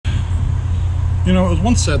You know, it was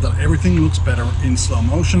once said that everything looks better in slow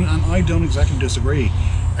motion, and I don't exactly disagree.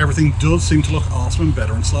 Everything does seem to look awesome and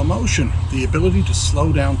better in slow motion. The ability to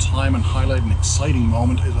slow down time and highlight an exciting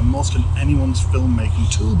moment is a must in anyone's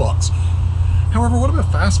filmmaking toolbox. However, what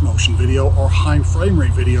about fast motion video, or high frame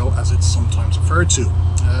rate video as it's sometimes referred to?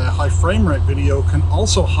 High frame rate video can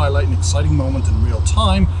also highlight an exciting moment in real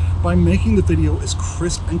time by making the video as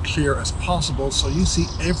crisp and clear as possible, so you see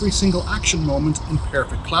every single action moment in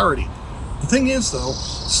perfect clarity. The thing is though,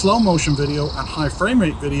 slow motion video and high frame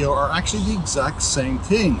rate video are actually the exact same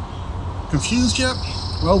thing. Confused yet?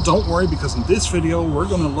 Well, don't worry, because in this video we're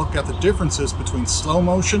going to look at the differences between slow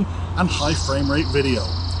motion and high frame rate video.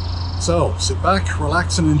 So sit back,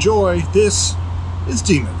 relax and enjoy. This is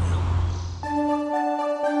DemonView.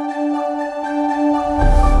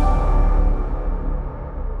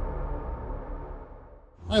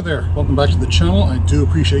 Hi there, welcome back to the channel. I do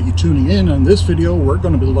appreciate you tuning in. In this video we're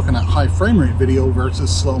going to be looking at high frame rate video versus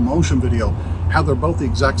slow motion video, how they're both the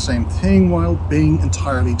exact same thing while being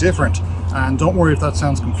entirely different. And don't worry if that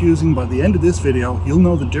sounds confusing, by the end of this video you'll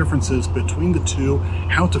know the differences between the two,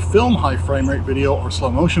 how to film high frame rate video or slow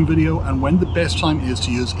motion video, and when the best time is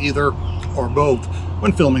to use either or both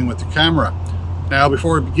when filming with your camera. Now,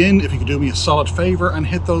 before we begin, if you could do me a solid favor and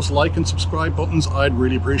hit those like and subscribe buttons, I'd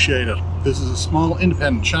really appreciate it. This is a small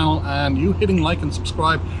independent channel, and you hitting like and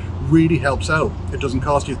subscribe really helps out. It doesn't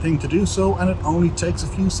cost you a thing to do so, and it only takes a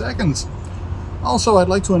few seconds. Also, I'd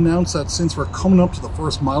like to announce that since we're coming up to the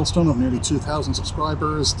first milestone of nearly 2,000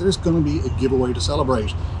 subscribers, there's going to be a giveaway to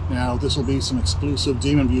celebrate. Now, this will be some exclusive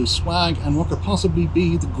DemonView swag and what could possibly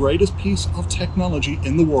be the greatest piece of technology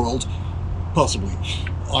in the world. Possibly.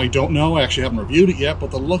 I don't know, I actually haven't reviewed it yet, but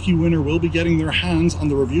the lucky winner will be getting their hands on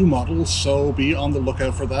the review model, so be on the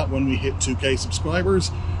lookout for that when we hit 2K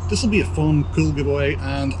subscribers. This will be a fun, cool giveaway,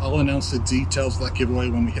 and I'll announce the details of that giveaway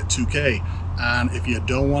when we hit 2K. And if you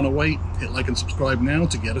don't want to wait, hit like and subscribe now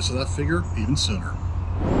to get us to that figure even sooner.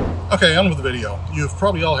 Okay, on with the video. You've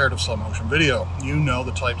probably all heard of slow motion video. You know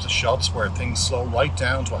the types of shots where things slow right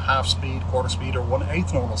down to a half speed, quarter speed, or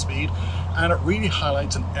 1/8 normal speed, and it really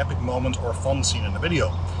highlights an epic moment or fun scene in the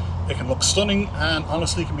video. It can look stunning and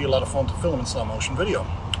honestly can be a lot of fun to film in slow motion video.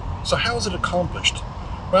 So how is it accomplished?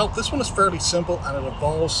 Well, this one is fairly simple, and it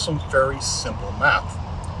involves some very simple math.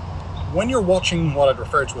 When you're watching what I'd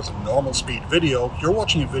refer to as a normal speed video, you're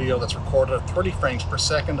watching a video that's recorded at 30 frames per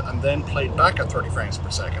second and then played back at 30 frames per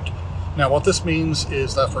second. Now, what this means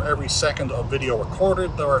is that for every second of video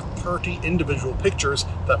recorded, there are 30 individual pictures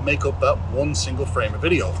that make up that one single frame of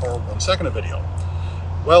video, or 1 second of video.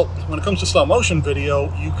 Well, when it comes to slow motion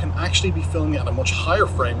video, you can actually be filming at a much higher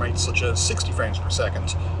frame rate, such as 60 frames per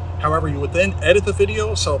second. However, you would then edit the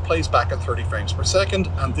video so it plays back at 30 frames per second,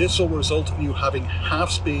 and this will result in you having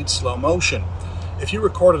half-speed slow motion. If you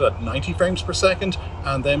record it at 90 frames per second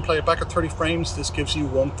and then play it back at 30 frames, this gives you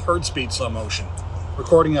 1/3 speed slow motion.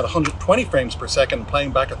 Recording at 120 frames per second and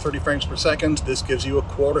playing back at 30 frames per second, this gives you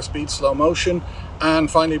 1/4 speed slow motion.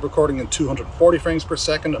 And finally, recording in 240 frames per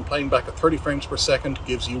second and playing back at 30 frames per second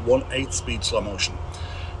gives you 1/8 speed slow motion.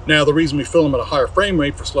 Now, the reason we film at a higher frame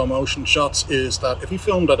rate for slow motion shots is that if you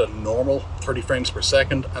filmed at a normal 30 frames per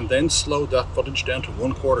second and then slowed that footage down to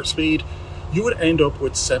 1/4 speed, you would end up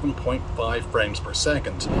with 7.5 frames per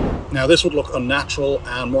second. Now, this would look unnatural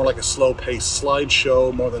and more like a slow-paced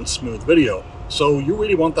slideshow more than smooth video. So you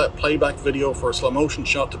really want that playback video for a slow motion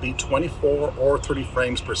shot to be 24 or 30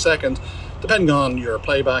 frames per second, depending on your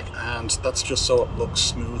playback, and that's just so it looks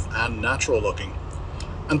smooth and natural looking.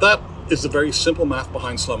 And that is the very simple math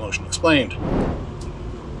behind slow motion explained.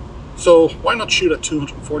 So why not shoot at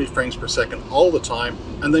 240 frames per second all the time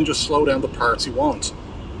and then just slow down the parts you want?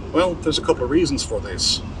 Well, there's a couple of reasons for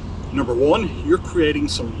this. Number one, you're creating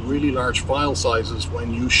some really large file sizes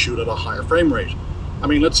when you shoot at a higher frame rate. I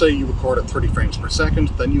mean, let's say you record at 30 frames per second,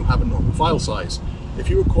 then you have a normal file size. If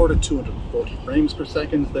you record at 240 frames per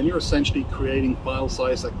second, then you're essentially creating file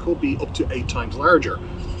size that could be up to 8 times larger.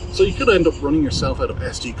 So you could end up running yourself out of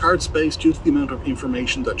SD card space due to the amount of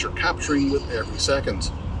information that you're capturing with every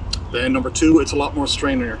second. Then number two, it's a lot more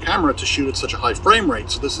strain on your camera to shoot at such a high frame rate,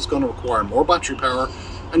 so this is going to require more battery power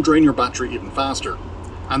and drain your battery even faster.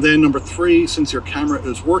 And then number three, since your camera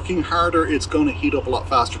is working harder, it's going to heat up a lot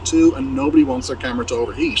faster too, and nobody wants their camera to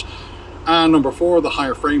overheat. And number four, the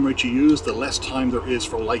higher frame rate you use, the less time there is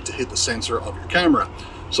for light to hit the sensor of your camera.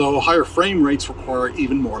 So higher frame rates require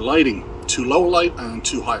even more lighting. Too low light and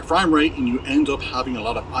too high frame rate, and you end up having a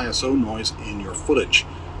lot of ISO noise in your footage.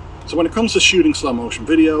 So when it comes to shooting slow motion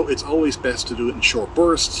video, it's always best to do it in short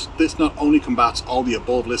bursts. This not only combats all the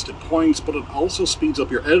above listed points, but it also speeds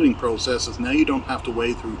up your editing process, as now you don't have to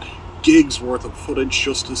wade through gigs worth of footage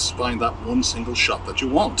just to find that one single shot that you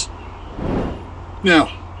want.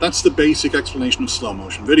 Now, that's the basic explanation of slow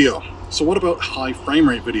motion video. So what about high frame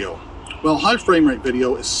rate video? Well, high frame rate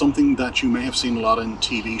video is something that you may have seen a lot in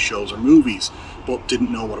TV shows or movies, but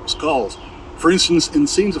didn't know what it was called. For instance, in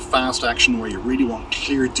scenes of fast action where you really want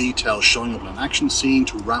clear details showing up in an action scene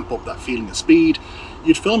to ramp up that feeling of speed,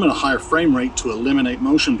 you'd film at a higher frame rate to eliminate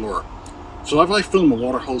motion blur. So if I film a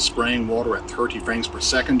water hose spraying water at 30 frames per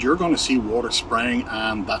second, you're going to see water spraying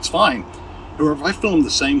and that's fine. However, if I film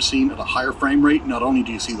the same scene at a higher frame rate, not only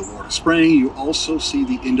do you see the water spraying, you also see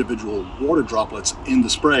the individual water droplets in the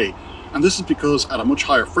spray. And this is because at a much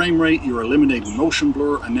higher frame rate, you're eliminating motion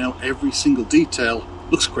blur and now every single detail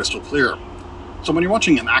looks crystal clear. So when you're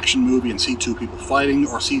watching an action movie and see two people fighting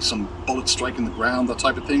or see some bullets striking the ground, that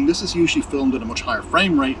type of thing, this is usually filmed at a much higher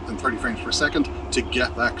frame rate than 30 frames per second to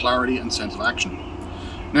get that clarity and sense of action.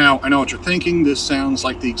 Now, I know what you're thinking, this sounds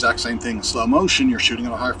like the exact same thing in slow motion, you're shooting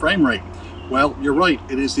at a higher frame rate. Well, you're right,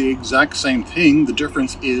 it is the exact same thing. The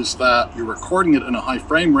difference is that you're recording it in a high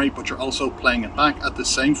frame rate, but you're also playing it back at the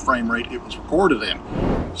same frame rate it was recorded in.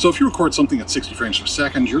 So if you record something at 60 frames per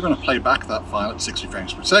second, you're going to play back that file at 60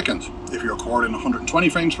 frames per second. If you record in 120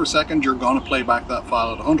 frames per second, you're going to play back that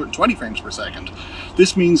file at 120 frames per second.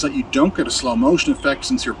 This means that you don't get a slow motion effect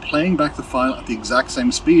since you're playing back the file at the exact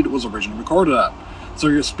same speed it was originally recorded at. So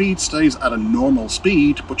your speed stays at a normal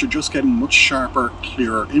speed, but you're just getting much sharper,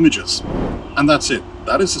 clearer images. And that's it.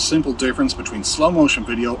 That is the simple difference between slow motion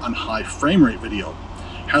video and high frame rate video.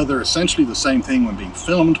 How they're essentially the same thing when being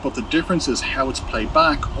filmed, but the difference is how it's played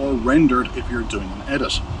back or rendered if you're doing an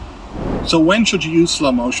edit. So when should you use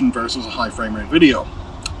slow motion versus a high frame rate video?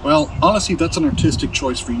 Well, honestly, that's an artistic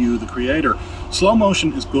choice for you, the creator. Slow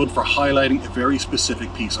motion is good for highlighting a very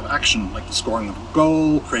specific piece of action, like the scoring of a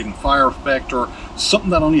goal, creating fire effect, or something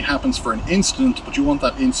that only happens for an instant, but you want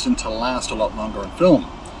that instant to last a lot longer in film.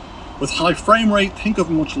 With high frame rate, think of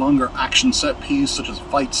a much longer action set piece, such as a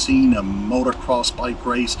fight scene, a motocross bike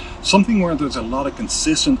race, something where there's a lot of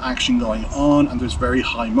consistent action going on and there's very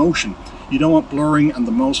high motion. You don't want blurring, and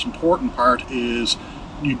the most important part is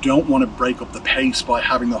you don't want to break up the pace by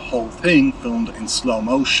having the whole thing filmed in slow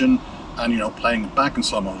motion and, playing it back in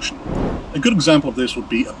slow motion. A good example of this would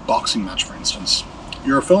be a boxing match, for instance.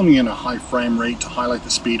 You're filming in a high frame rate to highlight the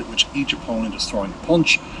speed at which each opponent is throwing a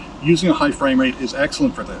punch. Using a high frame rate is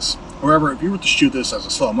excellent for this. However, if you were to shoot this as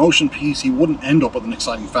a slow motion piece, you wouldn't end up with an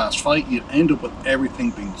exciting fast fight. You'd end up with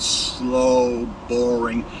everything being slow,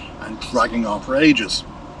 boring, and dragging on for ages.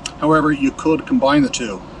 However, you could combine the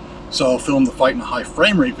two. So film the fight in a high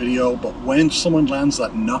frame rate video, but when someone lands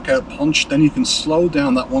that knockout punch, then you can slow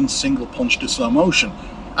down that one single punch to slow motion.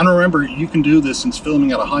 And remember, you can do this since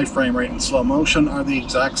filming at a high frame rate and slow motion are the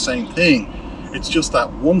exact same thing. It's just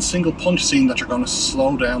that one single punch scene that you're going to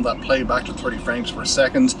slow down that playback to 30 frames per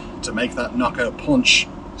second to make that knockout punch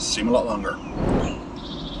seem a lot longer.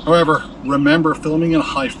 However, remember, filming in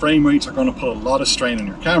high frame rates are going to put a lot of strain on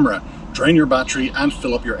your camera, drain your battery and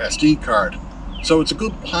fill up your SD card. So it's a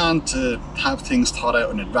good plan to have things thought out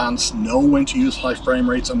in advance, know when to use high frame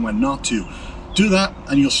rates and when not to. Do that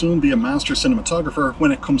and you'll soon be a master cinematographer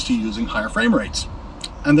when it comes to using higher frame rates.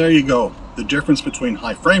 And there you go, the difference between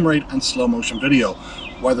high frame rate and slow motion video.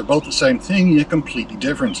 While they're both the same thing, yet completely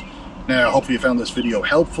different. Now, hopefully you found this video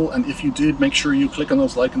helpful, and if you did, make sure you click on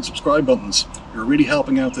those like and subscribe buttons. You're really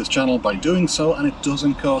helping out this channel by doing so, and it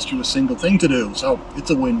doesn't cost you a single thing to do, so it's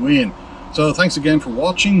a win-win. So thanks again for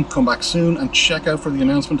watching, come back soon and check out for the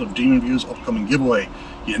announcement of DemonView's upcoming giveaway.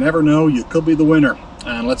 You never know, you could be the winner.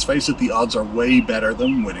 And let's face it, the odds are way better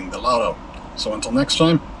than winning the lotto. So until next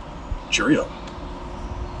time, cheerio.